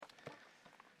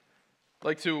I'd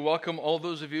like to welcome all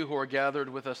those of you who are gathered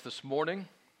with us this morning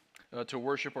to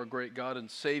worship our great God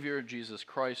and Savior, Jesus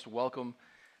Christ. Welcome.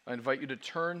 I invite you to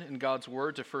turn in God's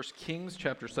Word to 1 Kings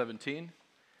chapter 17.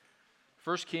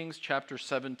 1 Kings chapter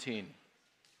 17.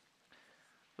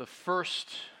 The first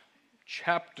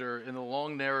chapter in the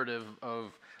long narrative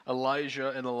of Elijah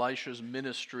and Elisha's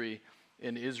ministry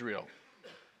in Israel.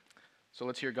 So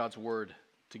let's hear God's Word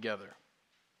together.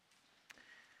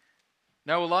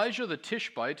 Now Elijah the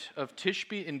Tishbite of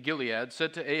Tishbe in Gilead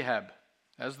said to Ahab,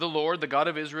 "As the Lord, the God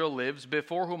of Israel, lives,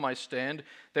 before whom I stand,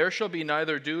 there shall be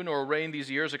neither dew nor rain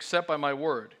these years except by my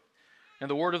word." And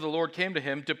the word of the Lord came to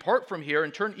him, "Depart from here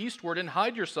and turn eastward and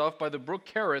hide yourself by the brook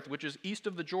Kerith, which is east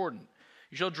of the Jordan.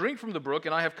 You shall drink from the brook,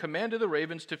 and I have commanded the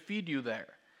ravens to feed you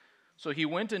there." So he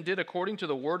went and did according to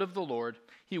the word of the Lord.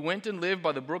 He went and lived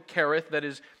by the brook Kerith, that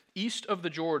is east of the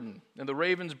Jordan. And the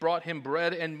ravens brought him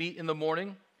bread and meat in the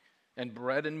morning, and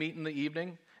bread and meat in the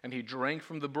evening, and he drank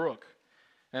from the brook.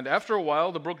 And after a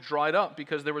while the brook dried up,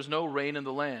 because there was no rain in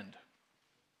the land.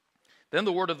 Then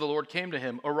the word of the Lord came to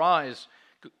him, "Arise,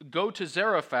 go to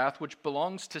Zarephath, which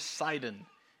belongs to Sidon,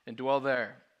 and dwell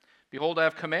there. Behold, I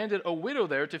have commanded a widow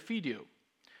there to feed you."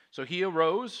 So he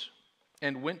arose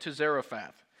and went to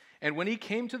Zarephath. And when he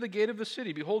came to the gate of the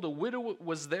city, behold, a widow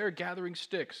was there gathering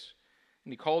sticks.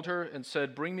 And he called her and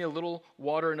said, "Bring me a little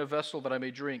water in a vessel that I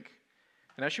may drink."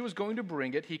 And as she was going to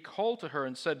bring it, he called to her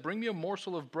and said, "Bring me a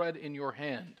morsel of bread in your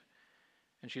hand."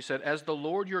 And she said, "As the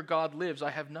Lord your God lives,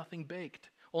 I have nothing baked,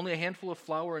 only a handful of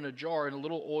flour in a jar and a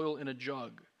little oil in a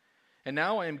jug. And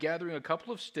now I am gathering a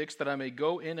couple of sticks that I may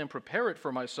go in and prepare it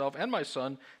for myself and my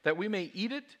son, that we may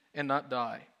eat it and not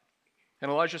die." And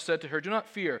Elijah said to her, "Do not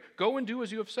fear. Go and do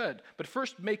as you have said. But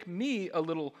first make me a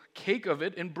little cake of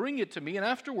it and bring it to me, and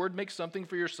afterward make something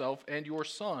for yourself and your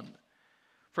son.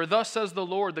 For thus says the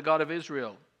Lord, the God of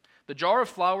Israel, the jar of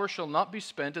flour shall not be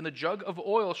spent, and the jug of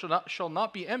oil shall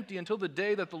not be empty until the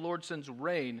day that the Lord sends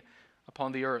rain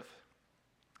upon the earth."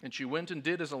 And she went and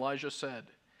did as Elijah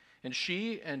said. And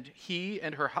she and he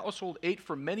and her household ate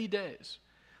for many days.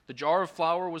 The jar of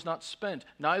flour was not spent,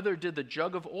 neither did the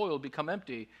jug of oil become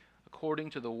empty, according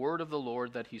to the word of the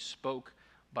Lord that he spoke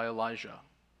by Elijah.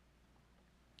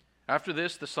 After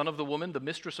this, the son of the woman, the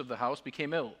mistress of the house,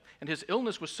 became ill, and his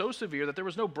illness was so severe that there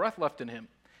was no breath left in him.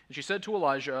 And she said to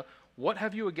Elijah, "What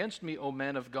have you against me, O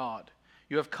man of God?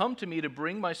 You have come to me to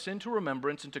bring my sin to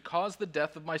remembrance and to cause the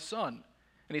death of my son."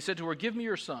 And he said to her, "Give me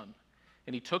your son."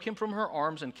 And he took him from her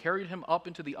arms and carried him up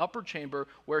into the upper chamber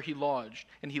where he lodged,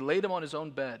 and he laid him on his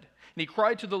own bed. And he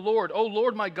cried to the Lord, "O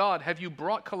Lord my God, have you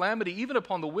brought calamity even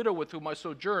upon the widow with whom I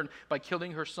sojourn by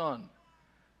killing her son?"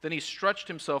 Then he stretched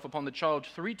himself upon the child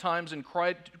 3 times and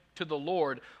cried to the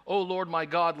Lord, "O Lord my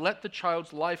God, let the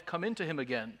child's life come into him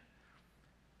again."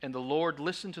 And the Lord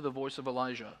listened to the voice of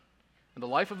Elijah. And the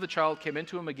life of the child came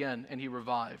into him again, and he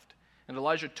revived. And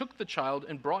Elijah took the child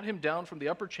and brought him down from the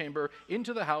upper chamber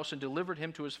into the house and delivered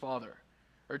him to his father,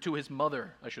 or to his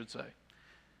mother, I should say.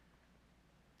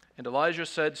 And Elijah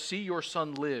said, "See, your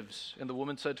son lives." And the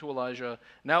woman said to Elijah,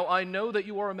 "Now I know that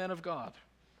you are a man of God,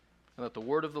 and that the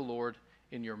word of the Lord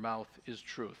in your mouth is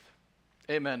truth."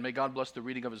 Amen. May God bless the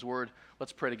reading of his word.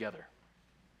 Let's pray together.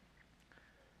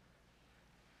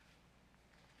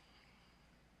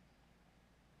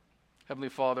 Heavenly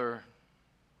Father,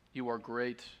 you are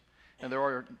great, and there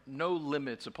are no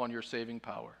limits upon your saving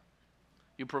power.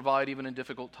 You provide even in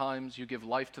difficult times. You give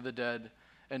life to the dead,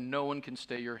 and no one can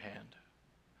stay your hand.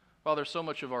 Father, so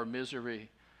much of our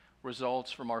misery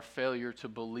results from our failure to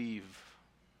believe,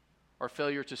 our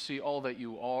failure to see all that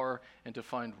you are and to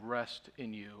find rest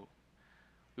in you.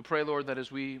 We pray, Lord, that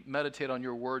as we meditate on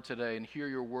your word today and hear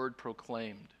your word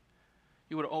proclaimed,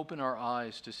 you would open our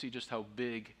eyes to see just how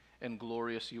big and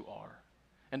glorious you are.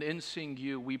 And in seeing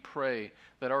you, we pray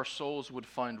that our souls would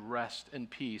find rest and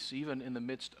peace, even in the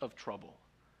midst of trouble.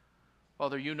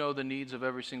 Father, you know the needs of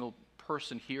every single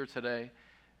person here today,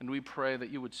 and we pray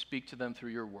that you would speak to them through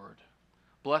your word.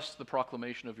 Bless the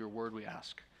proclamation of your word, we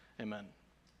ask. Amen.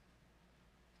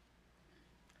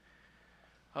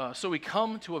 So we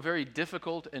come to a very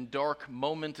difficult and dark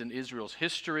moment in Israel's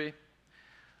history.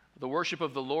 The worship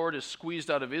of the Lord is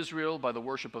squeezed out of Israel by the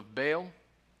worship of Baal.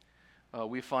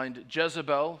 We find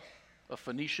Jezebel, a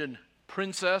Phoenician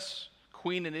princess,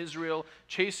 queen in Israel,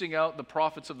 chasing out the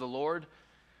prophets of the Lord,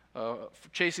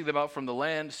 chasing them out from the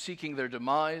land, seeking their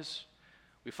demise.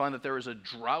 We find that there is a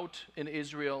drought in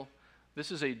Israel.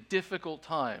 This is a difficult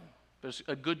time. There's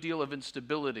a good deal of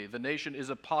instability. The nation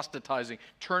is apostatizing,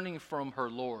 turning from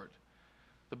her Lord.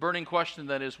 The burning question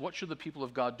then is, what should the people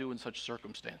of God do in such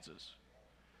circumstances?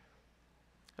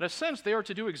 In a sense, they are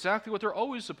to do exactly what they're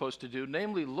always supposed to do,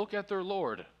 namely, look at their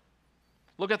Lord.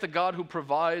 Look at the God who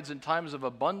provides in times of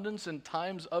abundance and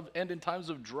in times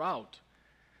of drought.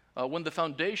 When the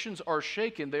foundations are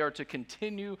shaken, they are to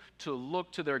continue to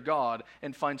look to their God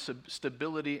and find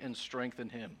stability and strength in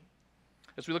Him.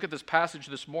 As we look at this passage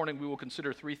this morning, we will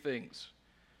consider three things.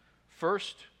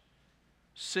 First,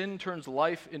 sin turns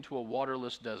life into a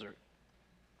waterless desert.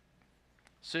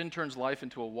 Sin turns life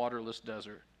into a waterless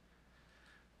desert.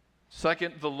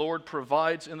 Second, the Lord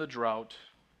provides in the drought.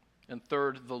 And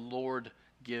third, the Lord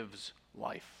gives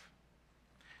life.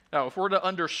 Now, if we're to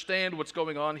understand what's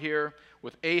going on here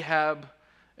with Ahab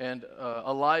and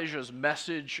Elijah's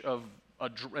message of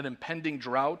an impending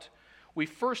drought, we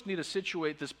first need to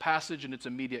situate this passage in its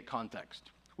immediate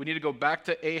context. We need to go back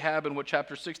to Ahab and what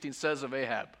chapter 16 says of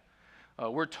Ahab.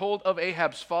 We're told of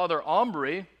Ahab's father,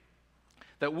 Omri,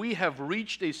 that we have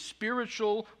reached a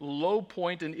spiritual low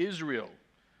point in Israel.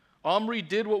 Omri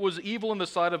did what was evil in the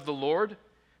sight of the Lord,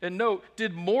 and note,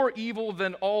 did more evil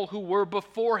than all who were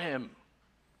before him.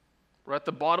 We're at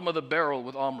the bottom of the barrel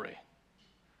with Omri.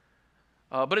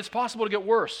 But it's possible to get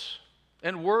worse,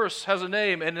 and worse has a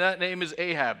name, and that name is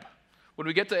Ahab. When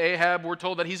we get to Ahab, we're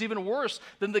told that he's even worse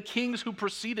than the kings who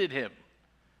preceded him.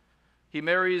 He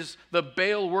marries the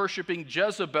Baal-worshipping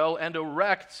Jezebel and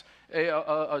erects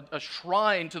a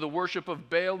shrine to the worship of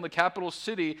Baal in the capital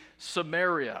city,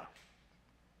 Samaria.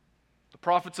 The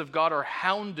prophets of God are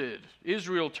hounded.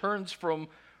 Israel turns from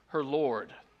her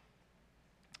Lord.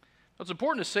 It's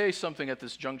important to say something at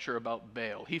this juncture about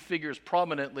Baal. He figures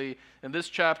prominently in this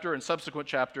chapter and subsequent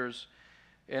chapters,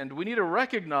 and we need to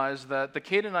recognize that the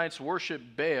Canaanites worship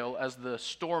Baal as the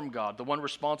storm god, the one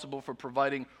responsible for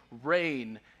providing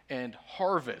rain and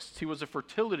harvest. He was a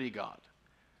fertility god.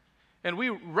 And we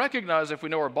recognize, if we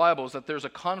know our Bibles, that there's a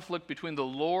conflict between the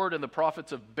Lord and the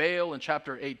prophets of Baal in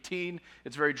chapter 18.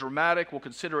 It's very dramatic. We'll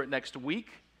consider it next week.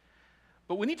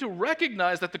 But we need to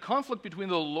recognize that the conflict between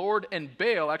the Lord and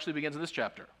Baal actually begins in this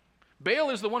chapter.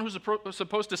 Baal is the one who's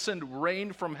supposed to send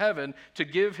rain from heaven to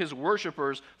give his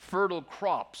worshipers fertile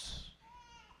crops.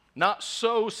 Not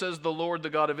so, says the Lord,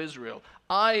 the God of Israel.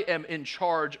 I am in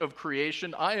charge of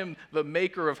creation. I am the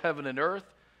maker of heaven and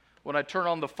earth. When I turn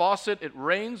on the faucet, it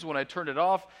rains. When I turn it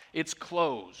off, it's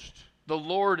closed. The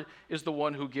Lord is the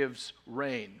one who gives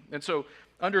rain. And so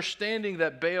understanding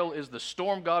that Baal is the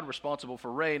storm god responsible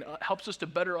for rain helps us to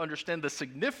better understand the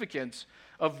significance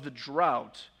of the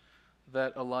drought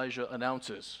that Elijah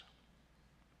announces.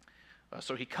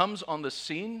 So he comes on the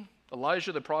scene,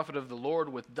 Elijah, the prophet of the Lord,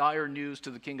 with dire news to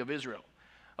the king of Israel.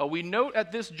 We note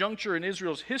at this juncture in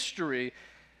Israel's history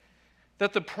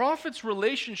that the prophet's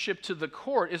relationship to the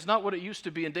court is not what it used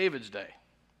to be in David's day.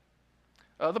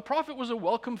 The prophet was a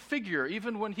welcome figure,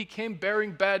 even when he came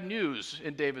bearing bad news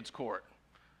in David's court.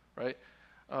 Right?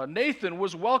 Nathan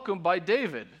was welcomed by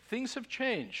David. Things have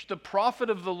changed. The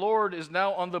prophet of the Lord is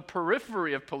now on the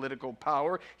periphery of political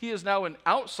power. He is now an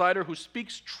outsider who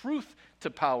speaks truth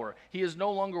to power. He is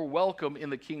no longer welcome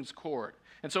in the king's court.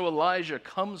 And so Elijah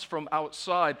comes from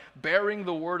outside, bearing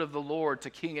the word of the Lord to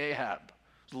King Ahab,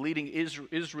 leading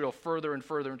Israel further and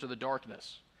further into the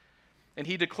darkness. And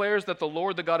he declares that the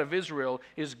Lord, the God of Israel,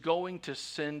 is going to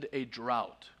send a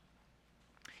drought.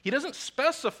 He doesn't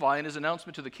specify in his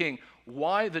announcement to the king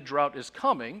why the drought is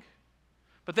coming,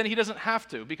 but then he doesn't have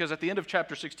to, because at the end of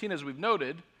chapter 16, as we've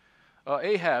noted,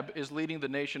 Ahab is leading the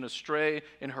nation astray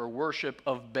in her worship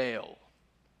of Baal.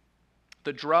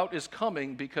 The drought is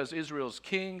coming because Israel's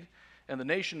king and the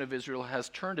nation of Israel has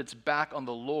turned its back on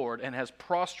the Lord and has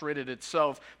prostrated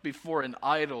itself before an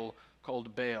idol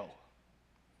called Baal.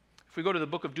 If we go to the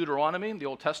book of Deuteronomy in the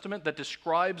Old Testament that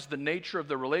describes the nature of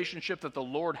the relationship that the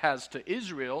Lord has to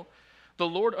Israel, the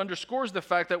Lord underscores the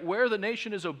fact that where the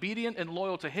nation is obedient and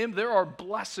loyal to him, there are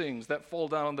blessings that fall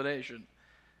down on the nation.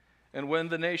 And when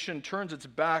the nation turns its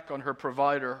back on her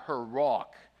provider, her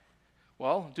rock,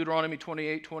 well, Deuteronomy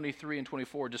 28, 23, and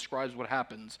 24 describes what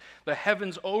happens. The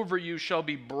heavens over you shall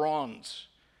be bronze,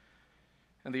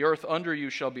 and the earth under you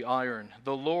shall be iron.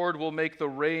 The Lord will make the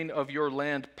rain of your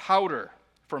land powder.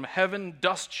 From heaven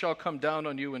dust shall come down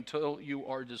on you until you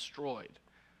are destroyed.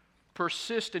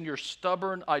 Persist in your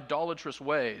stubborn, idolatrous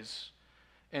ways,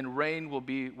 and rain will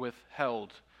be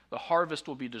withheld. The harvest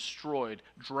will be destroyed.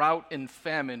 Drought and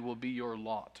famine will be your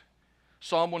lot.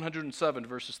 Psalm 107,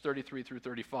 verses 33 through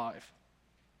 35.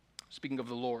 Speaking of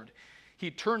the Lord, he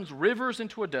turns rivers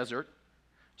into a desert,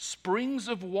 springs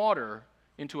of water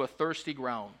into a thirsty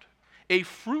ground, a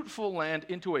fruitful land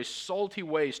into a salty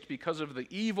waste because of the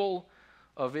evil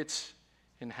of its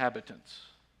inhabitants.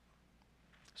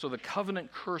 So the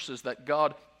covenant curses that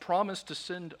God promised to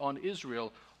send on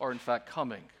Israel are in fact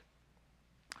coming.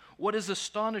 What is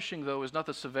astonishing, though, is not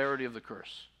the severity of the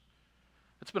curse.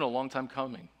 It's been a long time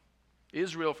coming.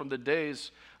 Israel from the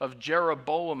days of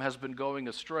Jeroboam has been going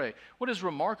astray. What is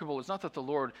remarkable is not that the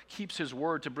Lord keeps his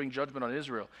word to bring judgment on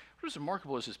Israel. What is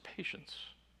remarkable is his patience.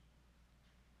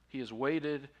 He has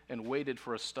waited and waited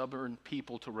for a stubborn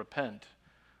people to repent.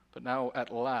 But now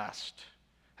at last,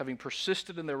 having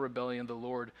persisted in their rebellion, the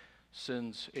Lord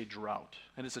sends a drought.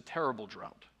 And it's a terrible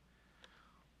drought.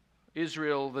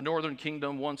 Israel, the northern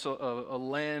kingdom, once a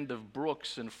land of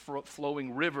brooks and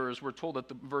flowing rivers. We're told that,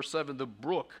 verse 7, the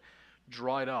brook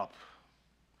dried up.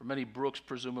 There were many brooks,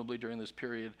 presumably, during this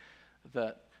period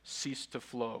that ceased to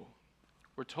flow.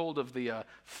 We're told of the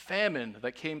famine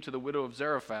that came to the widow of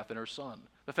Zarephath and her son.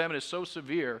 The famine is so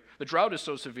severe, the drought is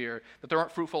so severe, that there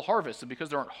aren't fruitful harvests. And because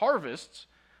there aren't harvests,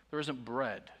 there isn't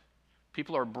bread.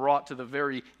 People are brought to the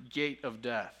very gate of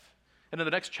death. And in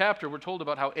the next chapter, we're told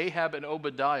about how Ahab and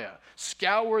Obadiah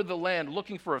scour the land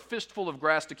looking for a fistful of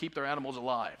grass to keep their animals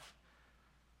alive.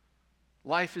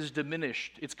 Life is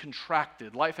diminished, it's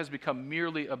contracted. Life has become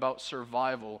merely about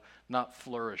survival, not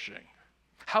flourishing.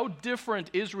 How different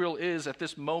Israel is at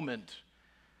this moment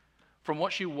from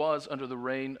what she was under the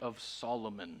reign of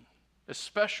Solomon,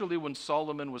 especially when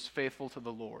Solomon was faithful to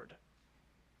the Lord.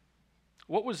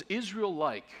 What was Israel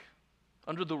like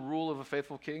under the rule of a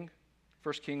faithful king?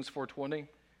 1 Kings 4:20.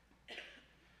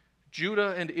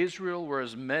 Judah and Israel were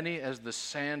as many as the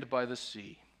sand by the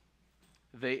sea.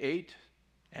 They ate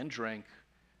and drank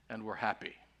and were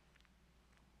happy.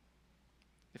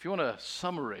 If you want a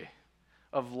summary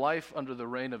of life under the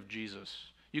reign of Jesus,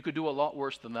 you could do a lot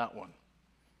worse than that one.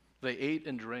 They ate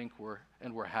and drank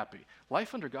and were happy.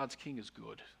 Life under God's king is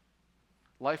good.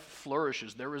 Life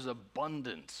flourishes. There is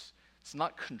abundance. It's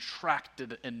not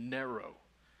contracted and narrow.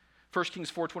 1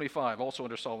 Kings 4:25, also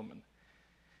under Solomon.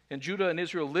 And Judah and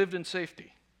Israel lived in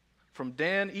safety. From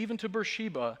Dan even to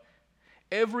Beersheba,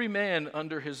 every man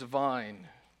under his vine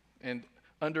and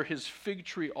under his fig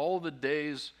tree all the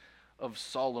days of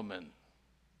Solomon.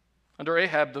 Under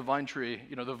Ahab, the vine tree,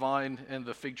 the vine and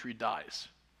the fig tree dies.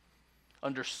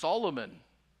 Under Solomon,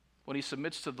 when he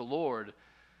submits to the Lord,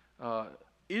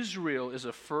 Israel is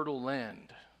a fertile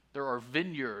land. There are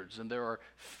vineyards and there are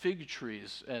fig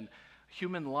trees, and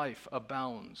human life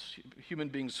abounds. Human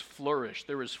beings flourish.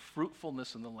 There is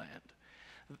fruitfulness in the land.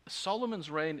 Solomon's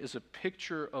reign is a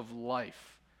picture of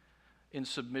life in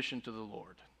submission to the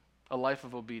Lord, a life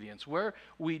of obedience. Where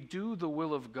we do the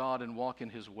will of God and walk in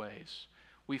his ways,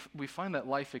 we find that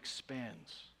life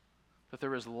expands, that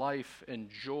there is life and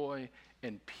joy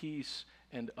and peace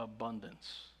and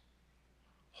abundance.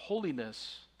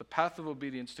 Holiness, the path of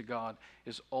obedience to God,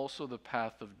 is also the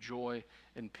path of joy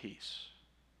and peace.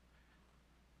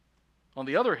 On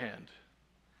the other hand,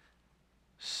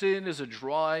 sin is a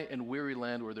dry and weary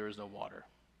land where there is no water.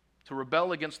 To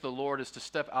rebel against the Lord is to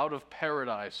step out of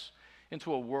paradise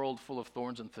into a world full of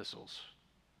thorns and thistles.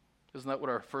 Isn't that what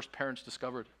our first parents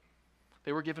discovered?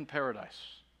 They were given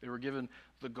paradise. They were given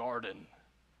the garden.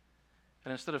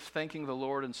 And instead of thanking the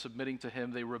Lord and submitting to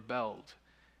him, they rebelled.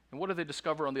 And what did they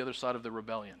discover on the other side of the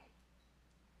rebellion?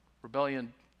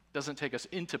 Rebellion doesn't take us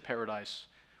into paradise.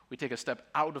 We take a step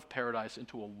out of paradise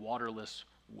into a waterless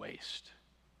waste.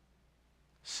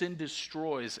 Sin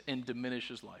destroys and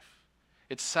diminishes life.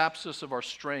 It saps us of our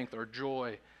strength, our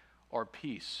joy, our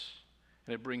peace,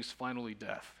 and it brings finally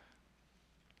death.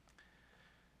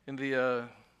 In the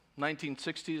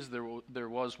 1960s, there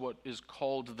was what is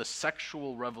called the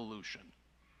sexual revolution.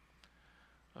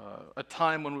 A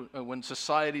time when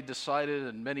society decided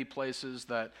in many places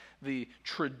that the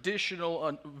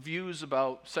traditional views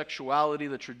about sexuality,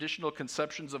 the traditional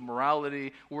conceptions of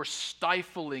morality were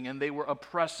stifling and they were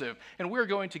oppressive. And we're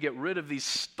going to get rid of these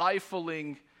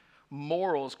stifling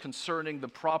morals concerning the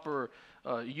proper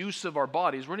use of our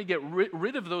bodies. We're going to get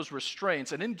rid of those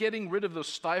restraints. And in getting rid of those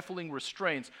stifling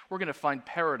restraints, we're going to find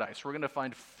paradise. We're going to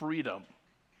find freedom.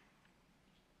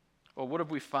 Well, what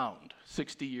have we found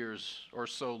 60 years or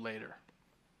so later?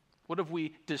 What have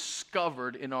we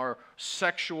discovered in our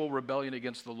sexual rebellion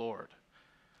against the Lord?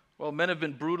 Well, men have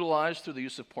been brutalized through the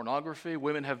use of pornography.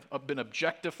 Women have been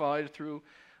objectified through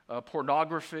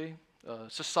pornography.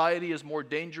 Society is more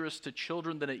dangerous to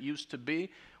children than it used to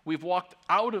be. We've walked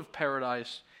out of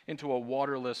paradise into a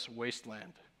waterless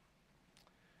wasteland.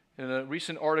 In a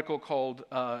recent article called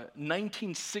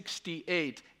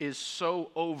 1968 is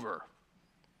So Over,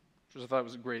 which I thought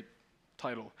was a great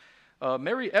title.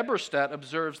 Mary Eberstadt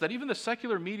observes that even the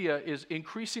secular media is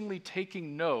increasingly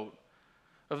taking note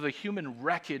of the human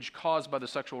wreckage caused by the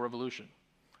sexual revolution.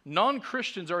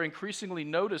 Non-Christians are increasingly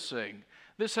noticing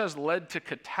this has led to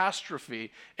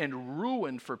catastrophe and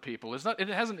ruin for people. It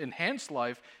hasn't enhanced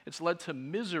life, it's led to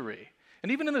misery.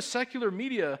 And even in the secular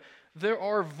media, there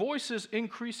are voices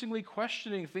increasingly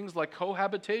questioning things like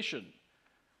cohabitation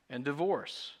and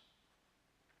divorce.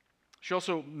 She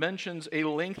also mentions a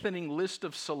lengthening list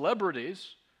of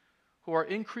celebrities who are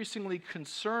increasingly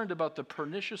concerned about the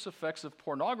pernicious effects of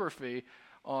pornography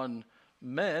on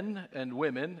men and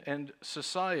women and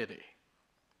society.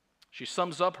 She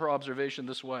sums up her observation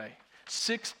this way: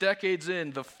 6 decades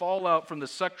in, the fallout from the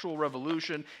sexual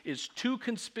revolution is too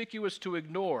conspicuous to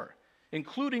ignore,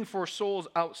 including for souls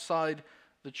outside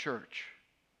the church.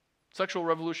 Sexual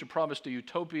revolution promised a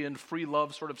utopian, free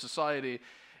love sort of society,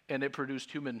 and it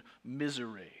produced human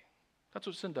misery. That's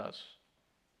what sin does.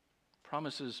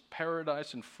 Promises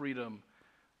paradise and freedom,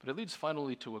 but it leads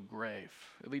finally to a grave.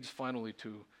 It leads finally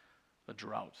to a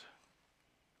drought.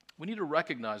 We need to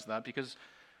recognize that, because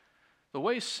the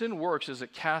way sin works is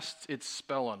it casts its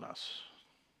spell on us.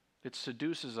 It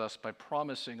seduces us by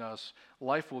promising us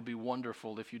life will be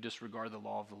wonderful if you disregard the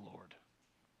law of the Lord.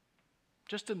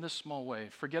 Just in this small way,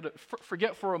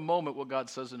 forget for a moment what God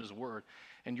says in His Word,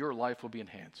 and your life will be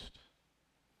enhanced.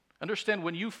 Understand,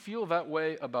 when you feel that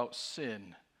way about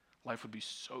sin, life would be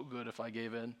so good if I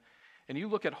gave in, and you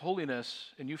look at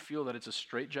holiness and you feel that it's a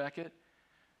straitjacket,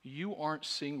 you aren't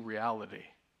seeing reality.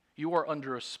 You are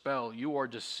under a spell. You are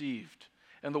deceived.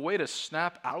 And the way to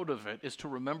snap out of it is to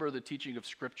remember the teaching of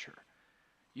Scripture.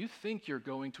 You think you're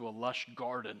going to a lush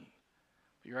garden,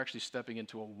 but you're actually stepping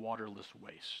into a waterless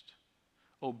waste.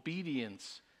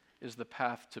 Obedience is the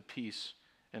path to peace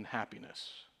and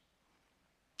happiness.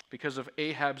 Because of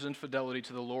Ahab's infidelity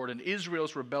to the Lord and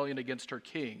Israel's rebellion against her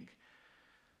king,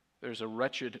 there's a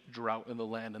wretched drought in the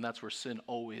land, and that's where sin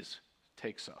always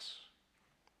takes us.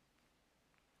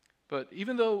 But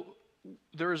even though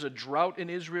there is a drought in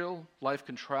Israel, life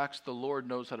contracts, the Lord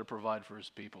knows how to provide for His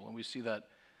people. And we see that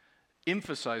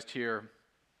emphasized here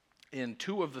in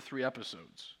 2 of the 3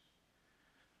 episodes.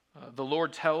 The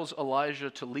Lord tells Elijah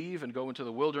to leave and go into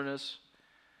the wilderness.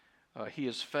 He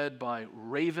is fed by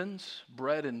ravens,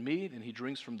 bread and meat, and he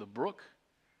drinks from the brook.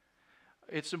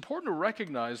 It's important to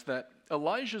recognize that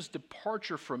Elijah's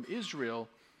departure from Israel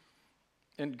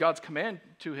and God's command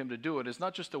to him to do it is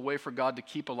not just a way for God to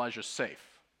keep Elijah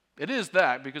safe. It is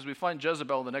that, because we find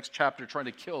Jezebel in the next chapter trying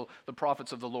to kill the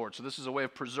prophets of the Lord. So this is a way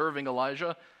of preserving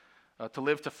Elijah to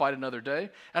live to fight another day.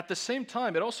 At the same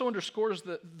time, it also underscores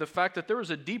the fact that there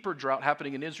is a deeper drought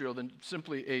happening in Israel than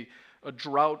simply a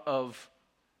drought of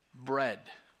bread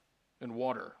and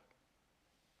water.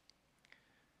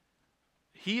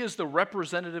 He is the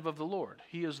representative of the Lord.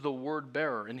 He is the word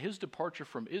bearer. And his departure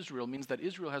from Israel means that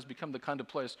Israel has become the kind of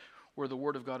place where the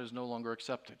word of God is no longer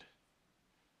accepted.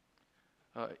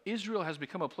 Israel has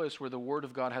become a place where the word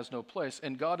of God has no place.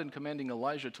 And God, in commanding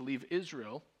Elijah to leave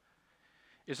Israel,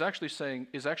 is actually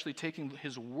taking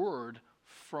his word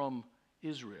from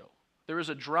Israel. There is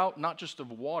a drought not just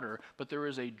of water, but there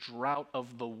is a drought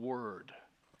of the word.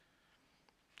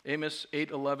 Amos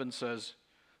 8:11 says,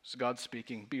 this is God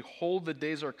speaking, "Behold, the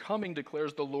days are coming,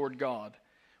 declares the Lord God,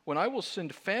 when I will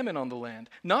send famine on the land,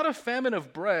 not a famine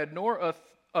of bread, nor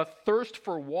a thirst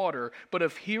for water, but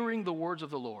of hearing the words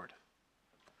of the Lord."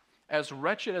 As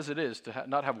wretched as it is to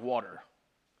not have water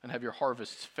and have your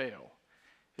harvests fail,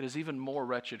 it is even more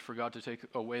wretched for God to take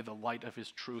away the light of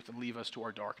His truth and leave us to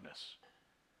our darkness.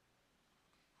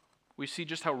 We see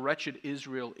just how wretched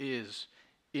Israel is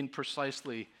in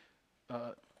precisely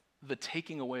the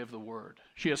taking away of the word.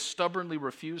 She has stubbornly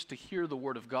refused to hear the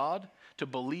word of God, to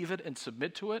believe it and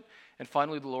submit to it. And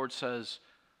finally, the Lord says,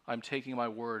 "I'm taking my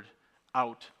word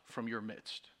out from your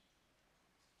midst."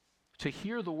 To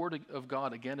hear the word of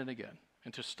God again and again,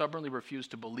 and to stubbornly refuse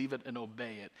to believe it and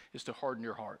obey it, is to harden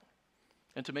your heart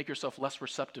and to make yourself less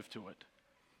receptive to it,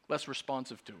 less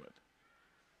responsive to it,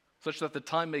 such that the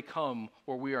time may come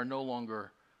where we are no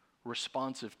longer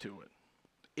responsive to it,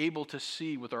 able to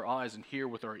see with our eyes and hear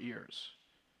with our ears.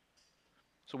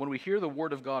 So when we hear the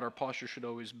word of God, our posture should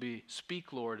always be,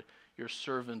 "Speak, Lord, your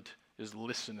servant is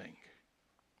listening."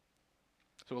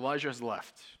 So Elijah has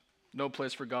left. No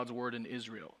place for God's word in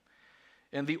Israel.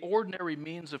 And the ordinary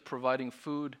means of providing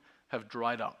food have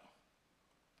dried up.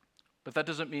 But that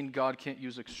doesn't mean God can't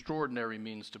use extraordinary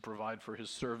means to provide for his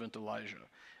servant Elijah.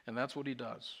 And that's what he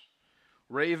does.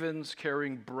 Ravens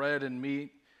carrying bread and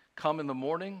meat come in the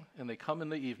morning and they come in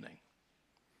the evening.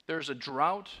 There's a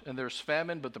drought and there's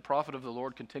famine, but the prophet of the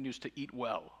Lord continues to eat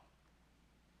well.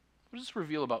 What does this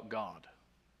reveal about God?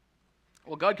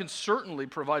 Well, God can certainly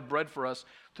provide bread for us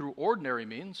through ordinary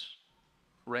means,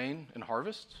 rain and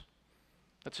harvest.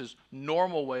 That's his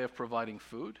normal way of providing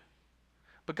food.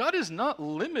 But God is not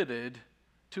limited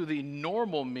to the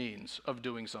normal means of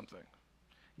doing something.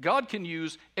 God can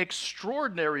use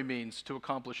extraordinary means to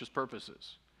accomplish his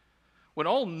purposes. When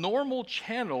all normal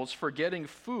channels for getting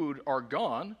food are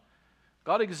gone,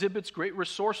 God exhibits great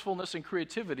resourcefulness and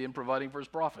creativity in providing for his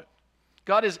prophet.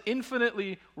 God is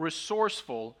infinitely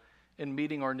resourceful in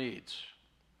meeting our needs.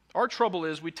 Our trouble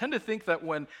is we tend to think that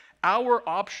when our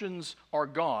options are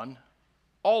gone,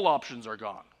 all options are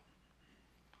gone.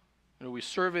 We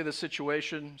survey the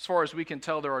situation. As far as we can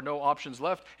tell, there are no options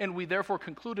left, and we therefore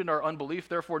conclude in our unbelief,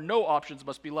 therefore no options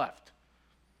must be left.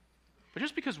 But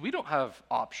just because we don't have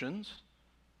options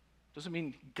doesn't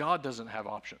mean God doesn't have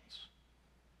options.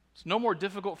 It's no more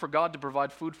difficult for God to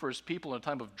provide food for his people in a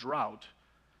time of drought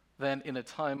than in a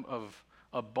time of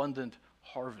abundant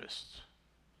harvest.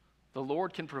 The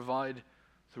Lord can provide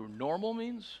through normal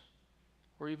means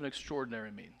or even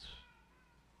extraordinary means.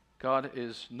 God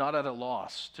is not at a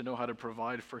loss to know how to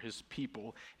provide for his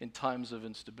people in times of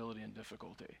instability and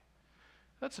difficulty.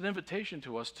 That's an invitation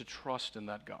to us to trust in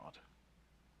that God,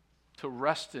 to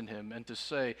rest in him and to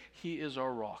say, he is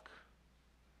our rock.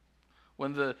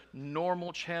 When the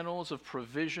normal channels of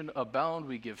provision abound,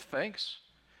 we give thanks.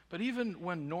 But even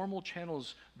when normal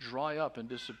channels dry up and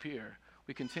disappear,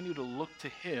 we continue to look to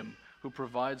him who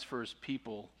provides for his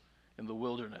people in the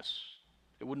wilderness.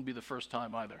 It wouldn't be the first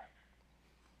time either.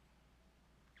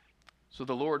 So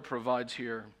the Lord provides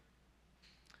here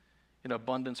in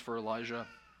abundance for Elijah.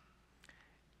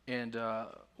 And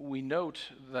we note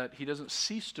that he doesn't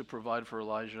cease to provide for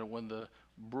Elijah when the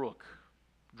brook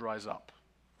dries up.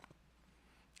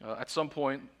 At some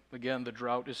point, again, the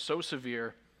drought is so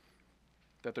severe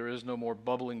that there is no more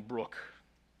bubbling brook,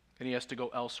 and he has to go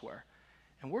elsewhere.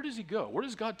 And where does he go? Where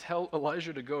does God tell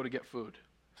Elijah to go to get food?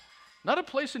 Not a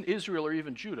place in Israel or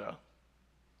even Judah,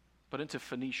 but into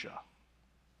Phoenicia,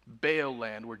 Baal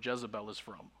land, where Jezebel is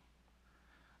from.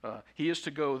 He is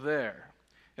to go there.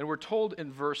 And we're told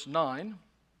in verse 9,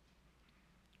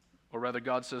 or rather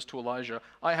God says to Elijah,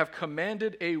 I have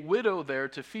commanded a widow there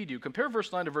to feed you. Compare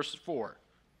verse 9 to verse 4.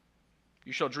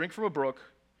 You shall drink from a brook,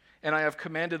 and I have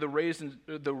commanded the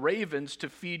ravens to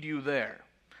feed you there.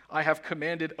 I have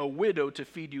commanded a widow to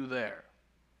feed you there.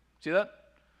 See that?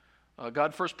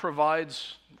 God first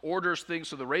provides, orders things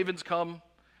so the ravens come,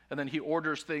 and then he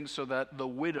orders things so that the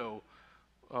widow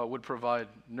would provide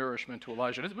nourishment to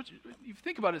Elijah. And if you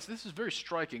think about it, this is very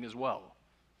striking as well.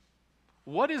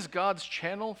 What is God's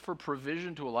channel for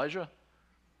provision to Elijah?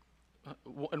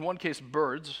 In one case,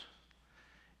 birds.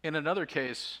 In another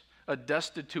case, a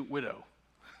destitute widow.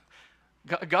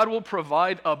 God will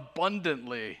provide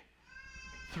abundantly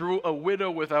through a widow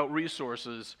without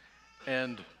resources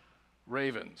and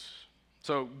ravens.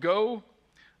 So go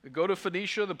to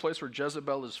Phoenicia, the place where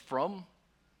Jezebel is from.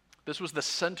 This was the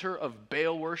center of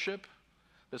Baal worship,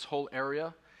 this whole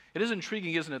area. It is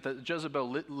intriguing, isn't it, that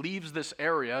Jezebel leaves this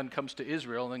area and comes to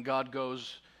Israel, and then God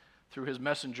goes through his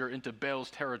messenger into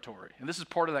Baal's territory. And this is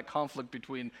part of that conflict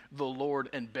between the Lord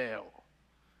and Baal.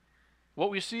 What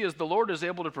we see is the Lord is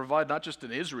able to provide not just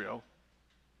in Israel,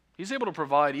 he's able to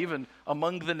provide even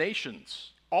among the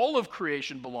nations. All of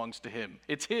creation belongs to him.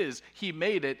 It's his. He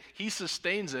made it. He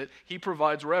sustains it. He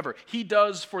provides wherever. He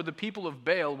does for the people of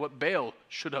Baal what Baal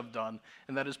should have done,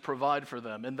 and that is provide for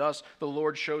them. And thus the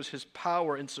Lord shows his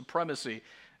power and supremacy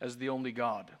as the only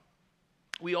God.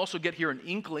 We also get here an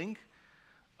inkling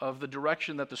of the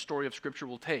direction that the story of Scripture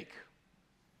will take.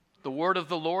 The word of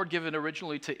the Lord given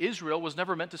originally to Israel was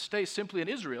never meant to stay simply in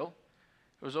Israel.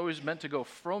 It was always meant to go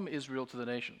from Israel to the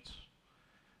nations.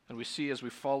 And we see as we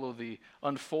follow the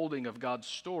unfolding of God's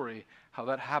story how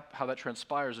that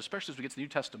transpires, especially as we get to the New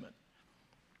Testament.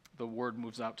 The word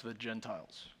moves out to the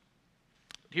Gentiles.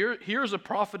 Here's a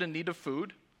prophet in need of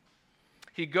food.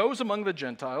 He goes among the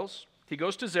Gentiles. He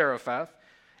goes to Zarephath,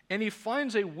 and he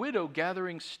finds a widow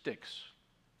gathering sticks.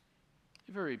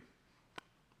 He very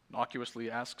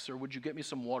innocuously asks her, would you get me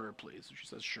some water, please? And she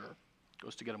says, sure.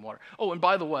 Goes to get him water. Oh, and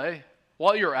by the way,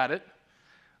 while you're at it,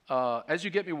 as you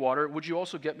get me water, would you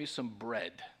also get me some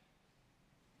bread?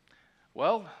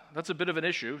 Well, that's a bit of an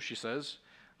issue, she says.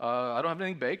 I don't have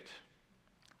anything baked.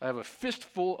 I have a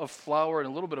fistful of flour and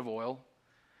a little bit of oil,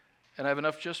 and I have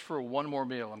enough just for one more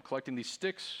meal. I'm collecting these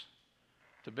sticks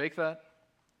to bake that.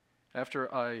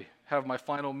 After I have my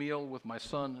final meal with my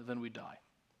son, then we die.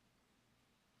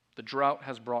 The drought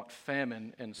has brought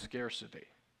famine and scarcity.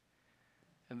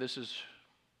 And this is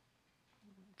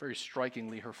very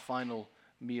strikingly her final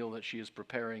meal that she is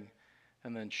preparing,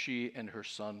 and then she and her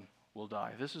son will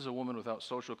die. This is a woman without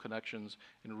social connections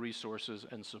and resources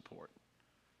and support.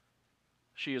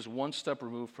 She is one step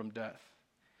removed from death.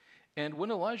 And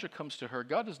when Elijah comes to her,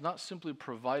 God is not simply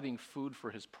providing food for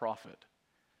his prophet.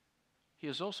 He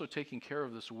is also taking care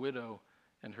of this widow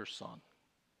and her son.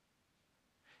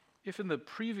 If in the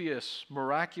previous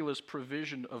miraculous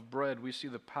provision of bread we see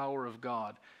the power of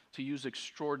God to use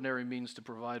extraordinary means to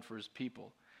provide for his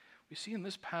people, we see in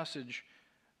this passage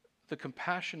the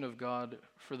compassion of God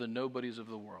for the nobodies of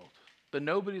the world. The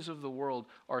nobodies of the world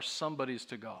are somebodies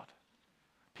to God.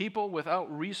 People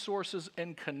without resources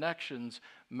and connections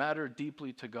matter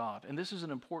deeply to God. And this is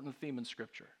an important theme in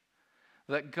Scripture.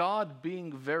 That God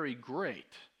being very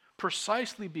great,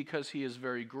 precisely because he is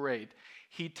very great,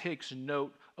 he takes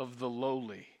note of the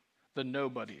lowly, the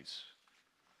nobodies.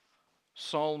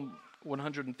 Psalm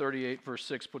 138 verse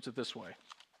 6 puts it this way.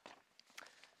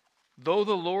 Though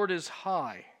the Lord is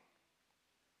high,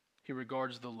 he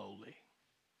regards the lowly.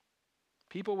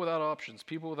 People without options,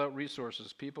 people without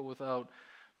resources, people without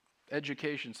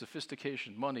education,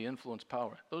 sophistication, money, influence,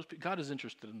 power. God is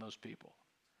interested in those people.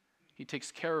 He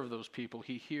takes care of those people.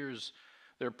 He hears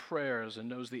their prayers and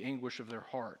knows the anguish of their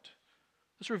heart.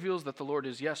 This reveals that the Lord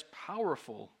is, yes,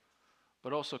 powerful,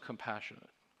 but also compassionate.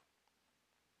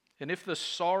 And if the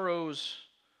sorrows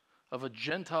of a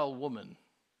Gentile woman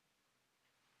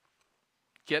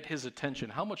get his attention,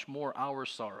 how much more our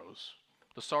sorrows,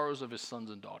 the sorrows of his sons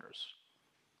and daughters,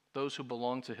 those who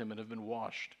belong to him and have been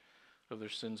washed of their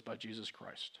sins by Jesus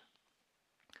Christ.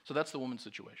 So that's the woman's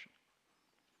situation.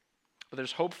 But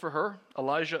there's hope for her.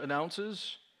 Elijah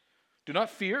announces, do not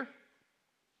fear.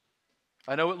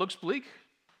 I know it looks bleak,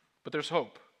 but there's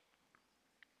hope.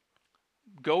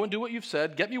 Go and do what you've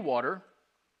said. Get me water.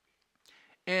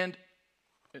 And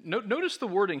notice the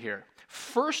wording here.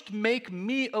 First make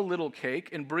me a little cake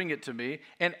and bring it to me,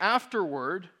 and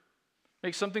afterward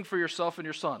make something for yourself and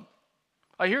your son.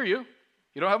 I hear you.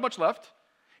 You don't have much left.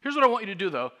 Here's what I want you to do,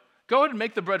 though. Go ahead and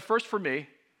make the bread first for me,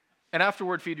 and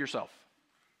afterward feed yourself.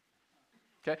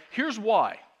 Okay? Here's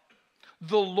why.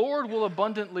 The Lord will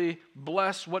abundantly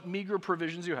bless what meager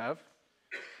provisions you have.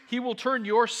 He will turn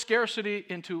your scarcity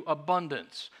into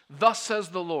abundance. Thus says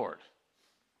the Lord.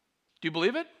 Do you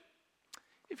believe it?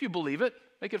 If you believe it,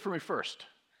 make it for me first.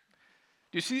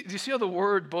 Do you see how the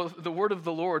word of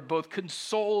the Lord both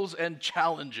consoles and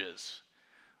challenges,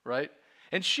 right?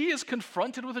 And she is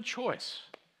confronted with a choice.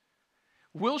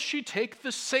 Will she take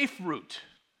the safe route?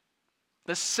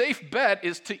 The safe bet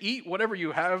is to eat whatever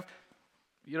you have,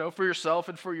 for yourself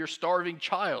and for your starving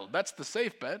child. That's the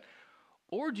safe bet.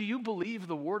 Or do you believe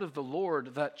the word of the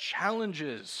Lord that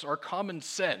challenges our common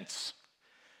sense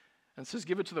and says,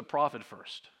 give it to the prophet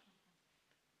first?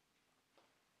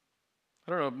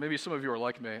 I don't know, maybe some of you are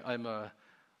like me.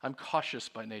 I'm cautious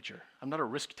by nature. I'm not a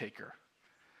risk taker.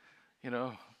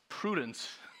 Prudence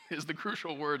is the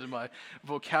crucial word in my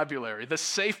vocabulary. The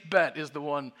safe bet is the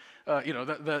one,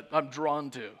 that I'm drawn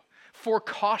to. For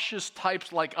cautious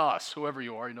types like us, whoever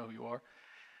you are, you know who you are,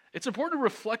 it's important to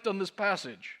reflect on this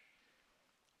passage.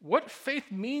 What faith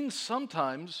means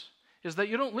sometimes is that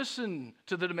you don't listen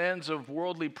to the demands of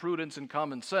worldly prudence and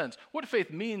common sense. What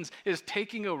faith means is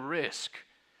taking a risk,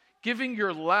 giving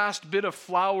your last bit of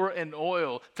flour and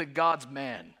oil to God's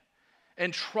man,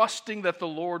 and trusting that the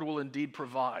Lord will indeed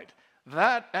provide.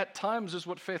 That, at times, is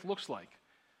what faith looks like.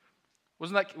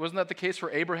 Wasn't that the case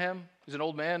for Abraham? He's an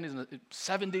old man, he's in the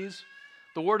 70s.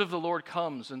 The word of the Lord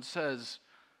comes and says,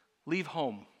 leave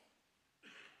home,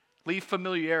 leave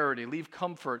familiarity, leave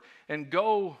comfort, and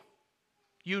go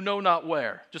you know not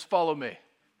where. Just follow me.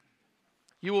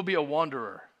 You will be a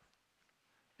wanderer.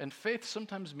 And faith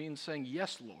sometimes means saying,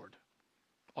 yes, Lord.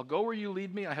 I'll go where you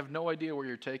lead me. I have no idea where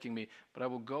you're taking me, but I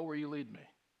will go where you lead me.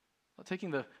 Not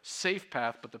taking the safe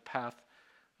path, but the path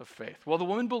of faith. Well, the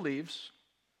woman believes.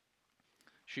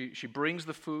 She brings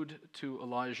the food to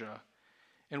Elijah,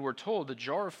 and we're told the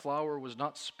jar of flour was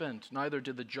not spent, neither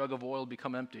did the jug of oil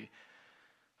become empty,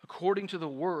 according to the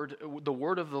word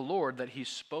of the Lord that he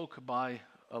spoke by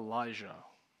Elijah.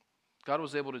 God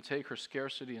was able to take her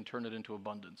scarcity and turn it into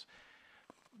abundance.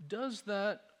 Does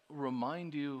that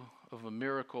remind you of a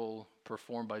miracle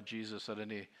performed by Jesus at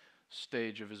any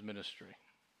stage of his ministry?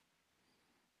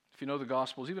 If you know the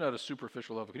Gospels, even at a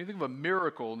superficial level, can you think of a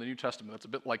miracle in the New Testament that's a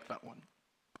bit like that one?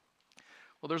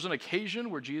 Well, there's an occasion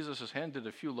where Jesus is handed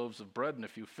a few loaves of bread and a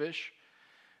few fish,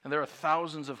 and there are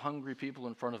thousands of hungry people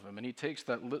in front of him, and he takes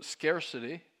that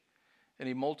scarcity and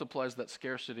he multiplies that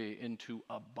scarcity into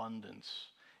abundance,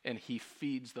 and he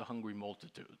feeds the hungry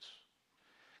multitudes.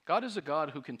 God is a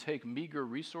God who can take meager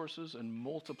resources and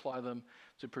multiply them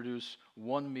to produce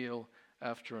one meal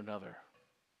after another.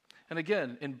 And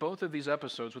again, in both of these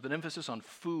episodes, with an emphasis on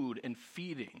food and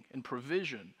feeding and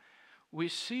provision, we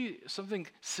see something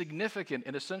significant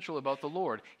and essential about the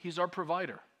Lord. He's our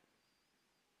provider.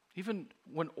 Even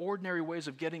when ordinary ways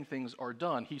of getting things are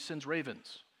done, he sends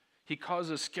ravens. He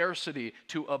causes scarcity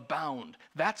to abound.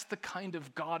 That's the kind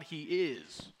of God he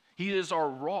is. He is our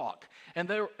rock.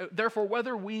 And therefore,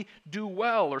 whether we do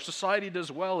well or society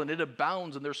does well and it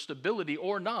abounds and there's stability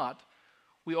or not,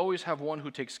 we always have one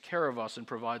who takes care of us and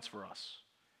provides for us.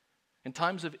 In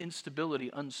times of instability,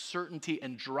 uncertainty,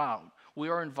 and drought, we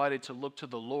are invited to look to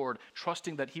the Lord,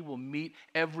 trusting that He will meet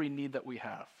every need that we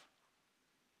have.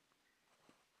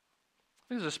 I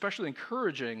think this is especially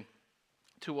encouraging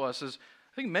to us, as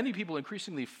I think many people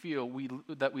increasingly feel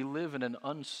that we live in an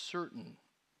uncertain,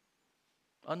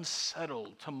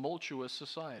 unsettled, tumultuous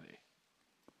society.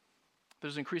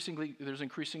 There's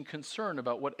increasing concern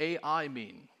about what AI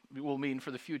will mean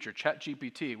for the future.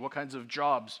 ChatGPT, what kinds of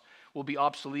jobs will be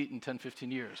obsolete in 10,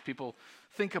 15 years? People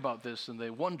think about this and they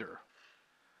wonder,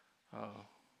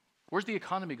 where's the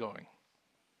economy going?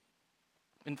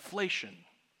 Inflation.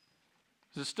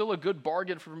 Is it still a good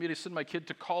bargain for me to send my kid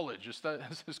to college?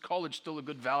 Is college still a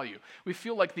good value? We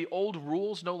feel like the old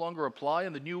rules no longer apply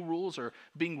and the new rules are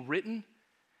being written,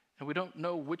 and we don't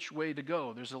know which way to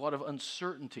go. There's a lot of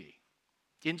uncertainty,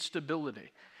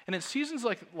 instability. And in seasons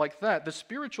like that, the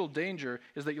spiritual danger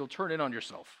is that you'll turn in on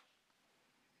yourself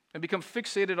and become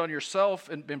fixated on yourself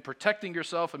and protecting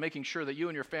yourself and making sure that you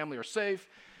and your family are safe.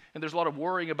 And there's a lot of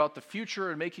worrying about the future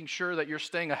and making sure that you're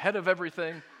staying ahead of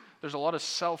everything. There's a lot of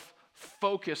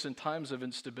self-focus in times of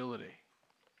instability.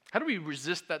 How do we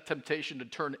resist that temptation to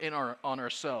turn in on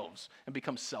ourselves and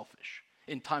become selfish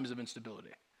in times of instability?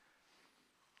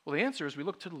 Well, the answer is we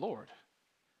look to the Lord.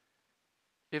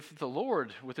 If the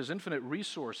Lord, with His infinite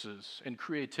resources and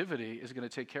creativity, is going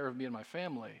to take care of me and my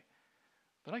family,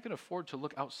 then I can afford to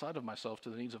look outside of myself to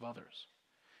the needs of others.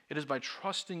 It is by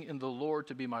trusting in the Lord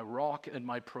to be my rock and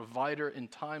my provider in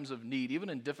times of need, even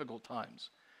in difficult times,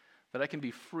 that I can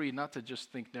be free not to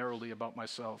just think narrowly about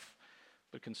myself,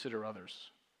 but consider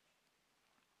others.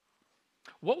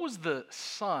 What was the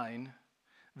sign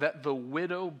that the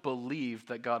widow believed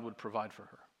that God would provide for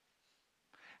her?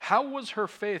 How was her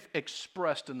faith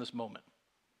expressed in this moment?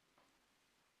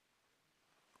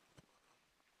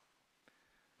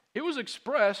 It was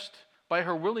expressed by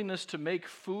her willingness to make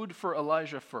food for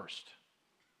Elijah first.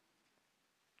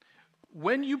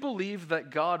 When you believe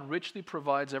that God richly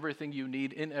provides everything you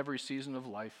need in every season of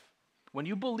life, when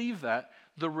you believe that,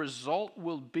 the result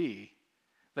will be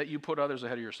that you put others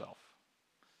ahead of yourself.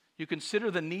 You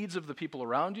consider the needs of the people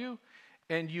around you,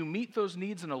 and you meet those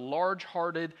needs in a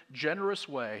large-hearted, generous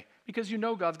way because you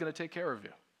know God's going to take care of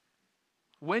you.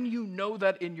 When you know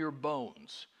that in your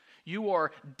bones, you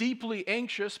are deeply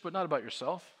anxious, but not about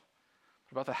yourself,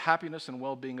 but about the happiness and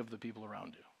well-being of the people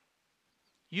around you.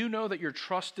 You know that you're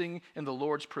trusting in the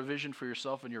Lord's provision for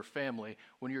yourself and your family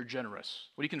when you're generous,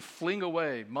 when you can fling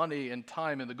away money and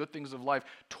time and the good things of life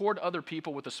toward other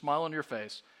people with a smile on your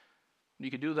face. When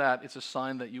you can do that, it's a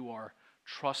sign that you are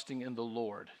trusting in the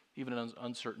Lord, even in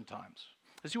uncertain times.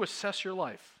 As you assess your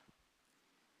life,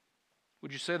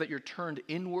 would you say that you're turned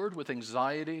inward with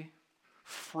anxiety,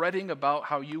 fretting about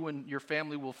how you and your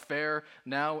family will fare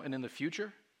now and in the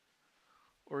future?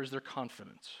 Or is there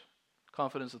confidence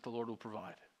that the Lord will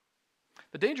provide?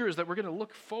 The danger is that we're going to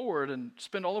look forward and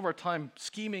spend all of our time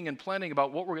scheming and planning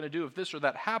about what we're going to do if this or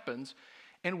that happens,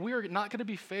 and we're not going to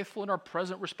be faithful in our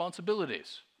present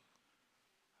responsibilities.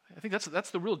 I think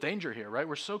that's the real danger here, right?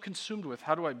 We're so consumed with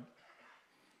how do I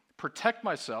protect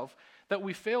myself that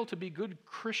we fail to be good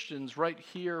Christians right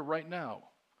here, right now.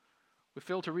 We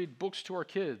fail to read books to our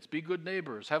kids, be good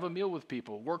neighbors, have a meal with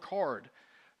people, work hard,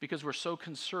 because we're so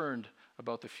concerned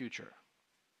about the future.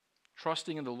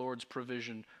 Trusting in the Lord's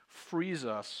provision frees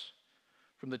us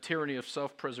from the tyranny of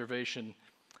self-preservation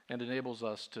and enables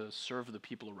us to serve the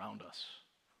people around us.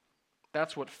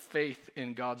 That's what faith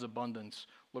in God's abundance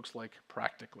looks like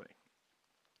practically.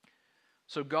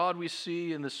 So God, we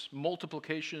see in this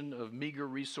multiplication of meager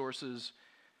resources,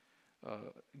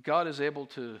 God is able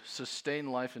to sustain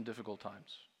life in difficult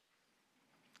times.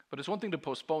 But it's one thing to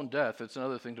postpone death, it's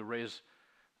another thing to raise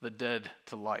the dead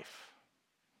to life.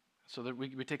 So that we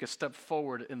take a step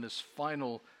forward in this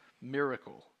final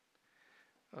miracle.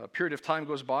 A period of time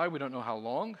goes by, we don't know how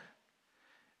long,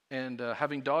 and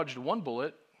having dodged one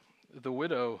bullet, the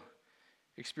widow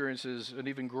experiences an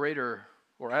even greater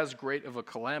or as great of a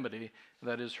calamity,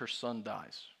 that is, her son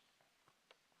dies.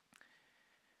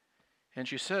 And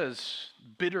she says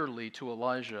bitterly to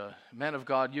Elijah, "Man of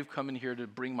God, you've come in here to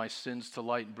bring my sins to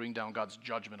light and bring down God's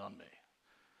judgment on me."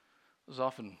 This is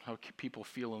often how people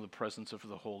feel in the presence of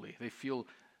the holy. They feel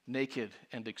naked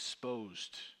and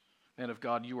exposed. Man of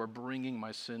God, you are bringing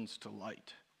my sins to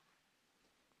light.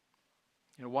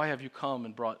 Why have you come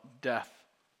and brought death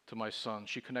to my son?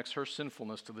 She connects her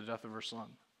sinfulness to the death of her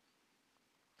son.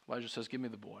 Elijah says, "Give me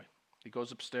the boy." He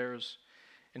goes upstairs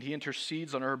and he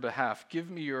intercedes on her behalf. "Give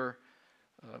me your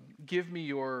Give me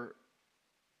your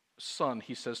son,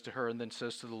 he says to her, and then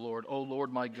says to the Lord, O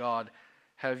Lord my God,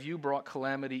 have you brought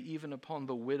calamity even upon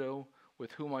the widow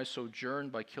with whom I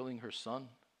sojourned by killing her son?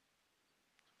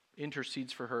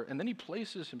 Intercedes for her, and then he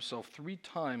places himself 3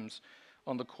 times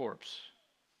on the corpse.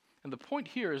 And the point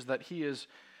here is that he is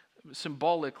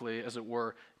symbolically, as it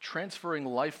were, transferring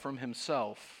life from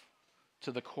himself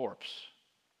to the corpse.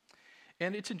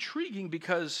 And it's intriguing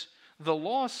because the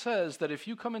law says that if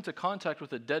you come into contact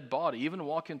with a dead body, even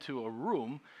walk into a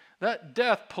room, that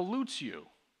death pollutes you.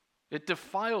 It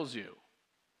defiles you.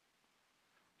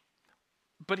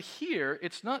 But here,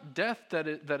 it's not death that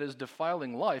is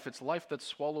defiling life, it's life that's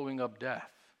swallowing up death.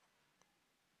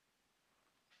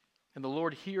 And the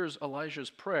Lord hears Elijah's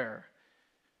prayer,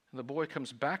 and the boy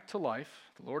comes back to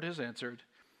life. The Lord has answered,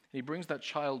 and he brings that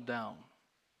child down.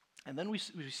 And then we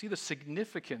see the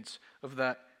significance of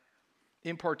that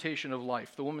impartation of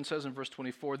life. The woman says in verse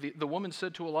 24, the woman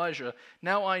said to Elijah,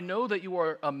 now I know that you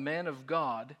are a man of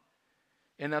God,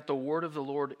 and that the word of the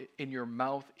Lord in your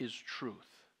mouth is truth.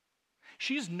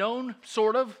 She's known,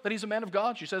 sort of, that he's a man of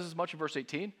God. She says as much in verse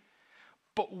 18.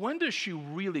 But when does she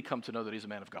really come to know that he's a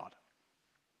man of God?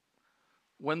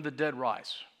 When the dead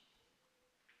rise.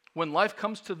 When life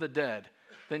comes to the dead,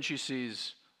 then she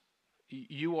sees,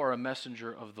 you are a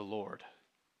messenger of the Lord.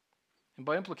 And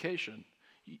by implication,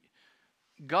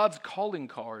 God's calling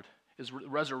card is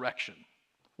resurrection.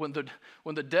 When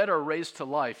the dead are raised to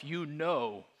life, you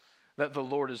know that the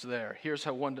Lord is there. Here's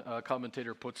how one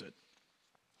commentator puts it.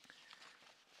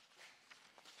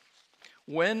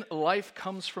 When life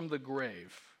comes from the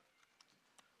grave,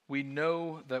 we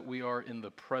know that we are in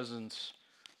the presence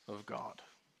of God.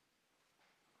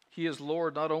 He is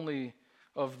Lord not only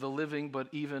of the living, but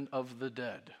even of the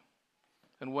dead.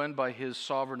 And when by his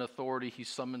sovereign authority he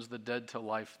summons the dead to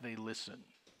life, they listen.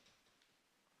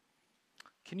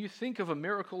 Can you think of a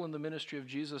miracle in the ministry of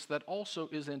Jesus that also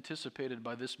is anticipated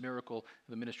by this miracle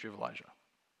in the ministry of Elijah?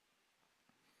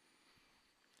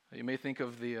 You may think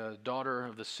of the daughter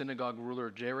of the synagogue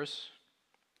ruler Jairus.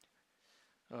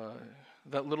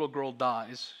 That little girl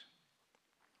dies.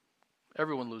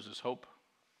 Everyone loses hope.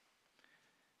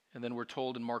 And then we're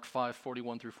told in Mark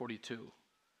 5:41 through 42.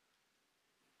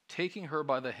 Taking her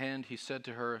by the hand, he said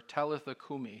to her, Talitha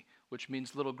cumi, which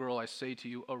means, little girl, I say to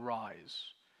you,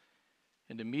 arise.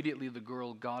 And immediately the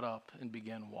girl got up and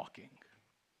began walking.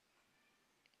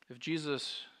 If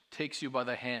Jesus takes you by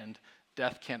the hand,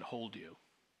 death can't hold you.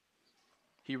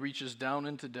 He reaches down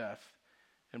into death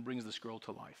and brings this girl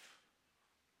to life.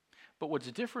 But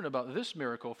what's different about this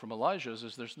miracle from Elijah's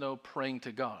is there's no praying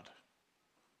to God.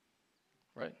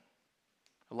 Right?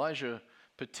 Elijah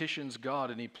petitions God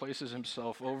and he places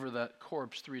himself over that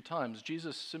corpse 3 times.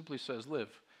 Jesus simply says, live.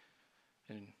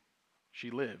 And she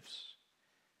lives.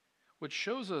 Which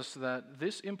shows us that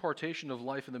this impartation of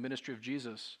life in the ministry of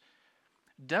Jesus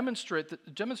demonstrates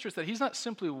that he's not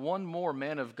simply one more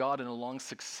man of God in a long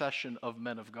succession of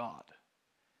men of God.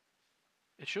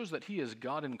 It shows that he is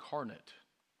God incarnate,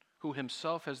 who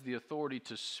himself has the authority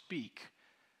to speak,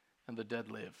 and the dead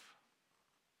live.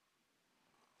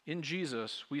 In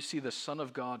Jesus, we see the Son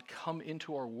of God come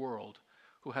into our world,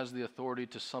 who has the authority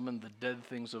to summon the dead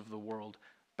things of the world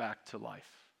back to life.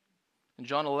 In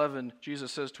John 11,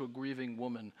 Jesus says to a grieving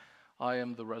woman, I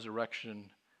am the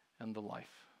resurrection and the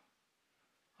life.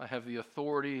 I have the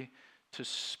authority to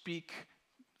speak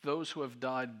those who have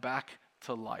died back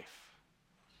to life.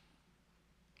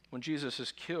 When Jesus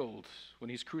is killed, when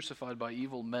he's crucified by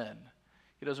evil men,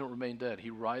 he doesn't remain dead. He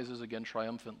rises again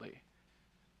triumphantly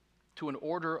to an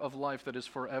order of life that is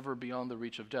forever beyond the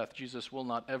reach of death. Jesus will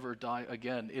not ever die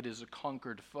again. It is a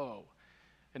conquered foe.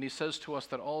 And he says to us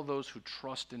that all those who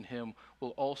trust in him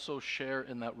will also share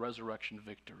in that resurrection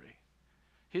victory.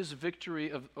 His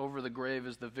victory over the grave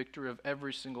is the victory of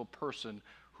every single person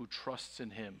who trusts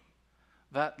in him.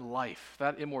 That life,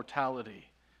 that immortality,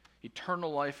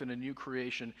 eternal life in a new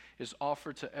creation is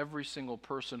offered to every single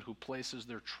person who places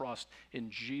their trust in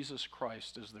Jesus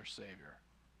Christ as their Savior.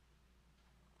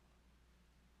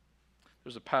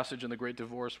 There's a passage in The Great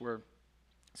Divorce where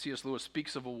C.S. Lewis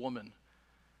speaks of a woman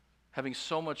having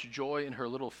so much joy in her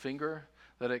little finger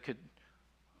that it could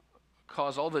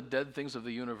cause all the dead things of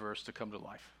the universe to come to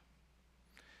life.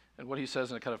 And what he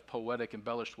says in a kind of poetic,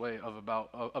 embellished way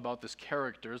about this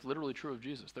character is literally true of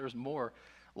Jesus. There's more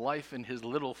life in his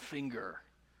little finger.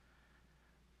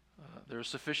 There's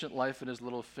sufficient life in his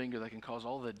little finger that can cause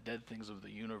all the dead things of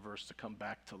the universe to come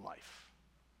back to life.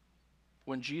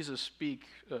 When Jesus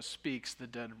speaks, the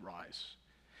dead rise.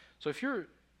 So if you're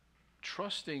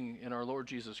trusting in our Lord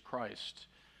Jesus Christ,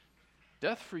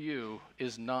 death for you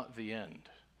is not the end.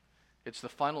 It's the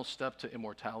final step to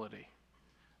immortality.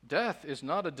 Death is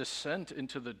not a descent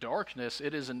into the darkness,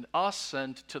 it is an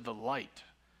ascent to the light.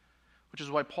 Which is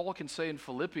why Paul can say in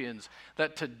Philippians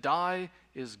that to die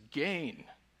is gain,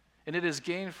 and it is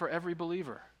gain for every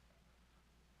believer.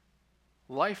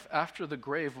 Life after the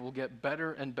grave will get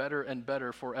better and better and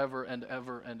better forever and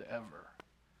ever and ever.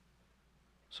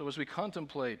 So as we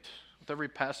contemplate with every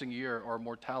passing year our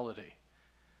mortality,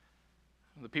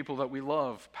 the people that we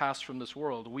love pass from this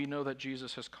world, we know that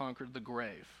Jesus has conquered the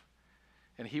grave,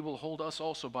 and he will hold us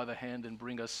also by the hand and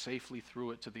bring us safely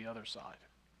through it to the other side.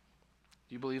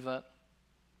 Do you believe that?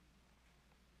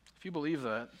 If you believe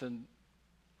that, then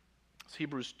as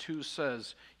Hebrews 2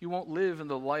 says, you won't live in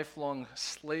the lifelong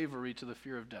slavery to the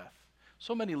fear of death.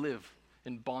 So many live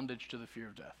in bondage to the fear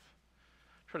of death.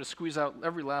 Try to squeeze out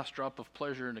every last drop of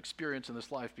pleasure and experience in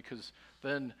this life, because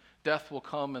then death will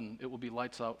come and it will be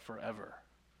lights out forever.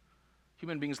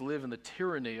 Human beings live in the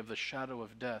tyranny of the shadow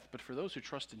of death, but for those who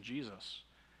trust in Jesus,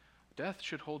 death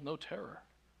should hold no terror.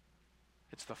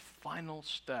 It's the final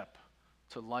step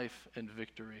to life and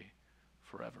victory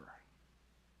forever.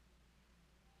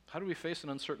 How do we face an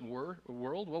uncertain world?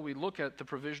 Well, we look at the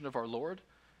provision of our Lord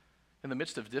in the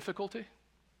midst of difficulty.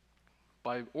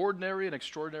 By ordinary and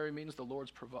extraordinary means, the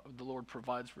Lord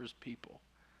provides for his people.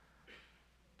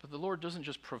 But the Lord doesn't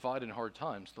just provide in hard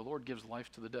times. The Lord gives life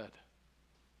to the dead.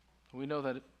 We know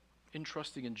that in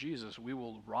trusting in Jesus, we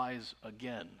will rise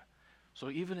again. So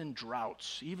even in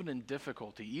droughts, even in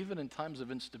difficulty, even in times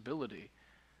of instability,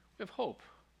 we have hope.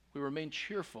 We remain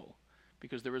cheerful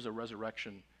because there is a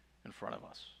resurrection in front of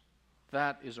us.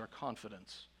 That is our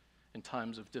confidence in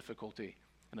times of difficulty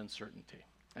and uncertainty.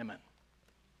 Amen.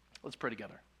 Let's pray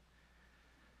together.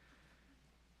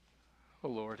 Oh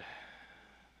Lord,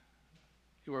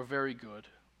 you are very good.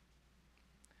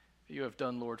 You have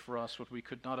done, Lord, for us what we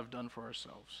could not have done for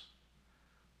ourselves.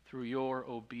 Through your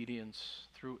obedience,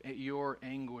 through your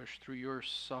anguish, through your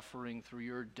suffering, through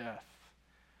your death,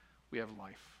 we have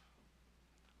life.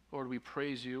 Lord, we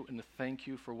praise you and thank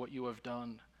you for what you have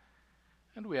done.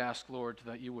 And we ask, Lord,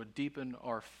 that you would deepen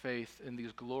our faith in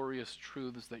these glorious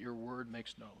truths that your word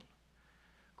makes known.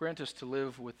 Grant us to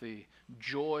live with the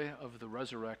joy of the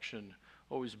resurrection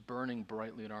always burning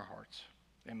brightly in our hearts.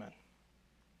 Amen.